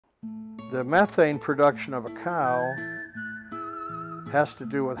The methane production of a cow has to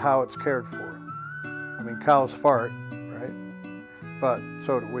do with how it's cared for. I mean, cows fart, right? But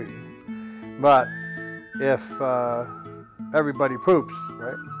so do we. But if everybody poops,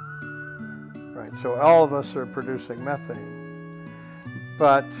 right? Right, so all of us are producing methane.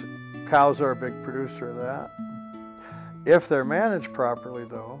 But cows are a big producer of that. If they're managed properly,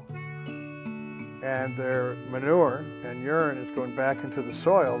 though, and their manure and urine is going back into the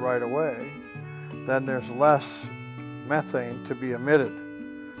soil right away, then there's less methane to be emitted.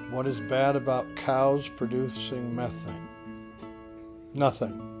 What is bad about cows producing methane?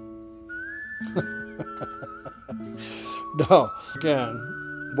 Nothing. No.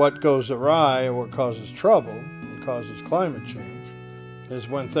 Again, what goes awry or what causes trouble and causes climate change is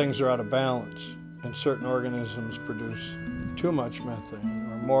when things are out of balance and certain organisms produce too much methane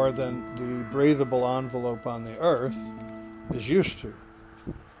or more than the breathable envelope on the earth is used to.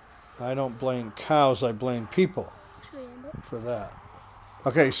 I don't blame cows, I blame people for that.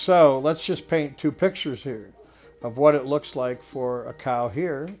 Okay, so let's just paint two pictures here of what it looks like for a cow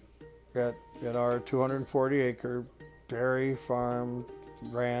here at our 240-acre dairy farm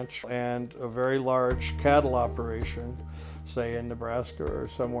ranch and a very large cattle operation, say in Nebraska or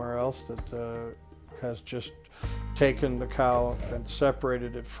somewhere else that has just taken the cow and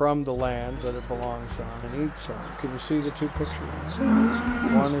separated it from the land that it belongs on and eats on. Can you see the two pictures?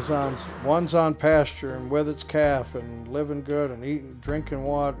 One's on pasture and with its calf and living good and eating, drinking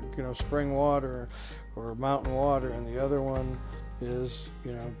water, spring water or mountain water, and the other one is,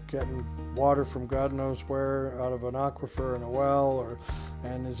 getting water from God knows where out of an aquifer and a well,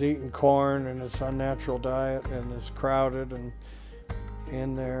 and is eating corn and its unnatural diet and is crowded and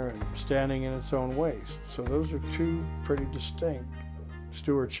in there and standing in its own waste. So those are two pretty distinct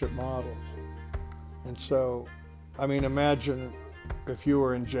stewardship models. And so, I mean, imagine if you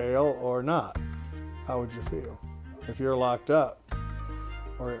were in jail or not. How would you feel? If you're locked up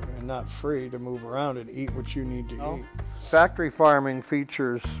and not free to move around and eat what you need to eat. Factory farming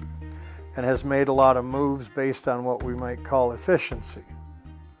features and has made a lot of moves based on what we might call efficiency.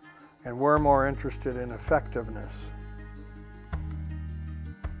 And we're more interested in effectiveness.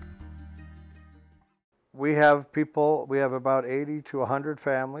 We have about 80 to 100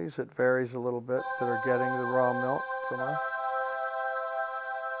 families, it varies a little bit, that are getting the raw milk from us.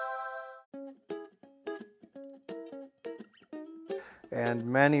 And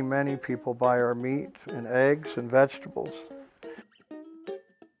many, many people buy our meat and eggs and vegetables.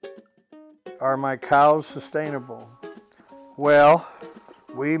 Are my cows sustainable? Well,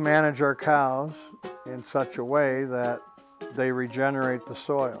 we manage our cows in such a way that they regenerate the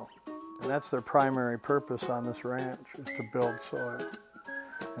soil. And that's their primary purpose on this ranch, is to build soil.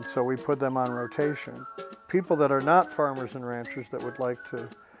 And so we put them on rotation. People that are not farmers and ranchers that would like to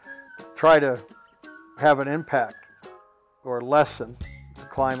try to have an impact or lessen the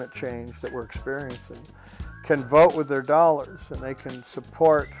climate change that we're experiencing can vote with their dollars, and they can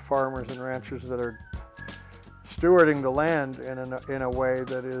support farmers and ranchers that are stewarding the land in a way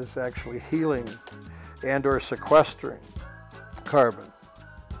that is actually healing and or sequestering carbon.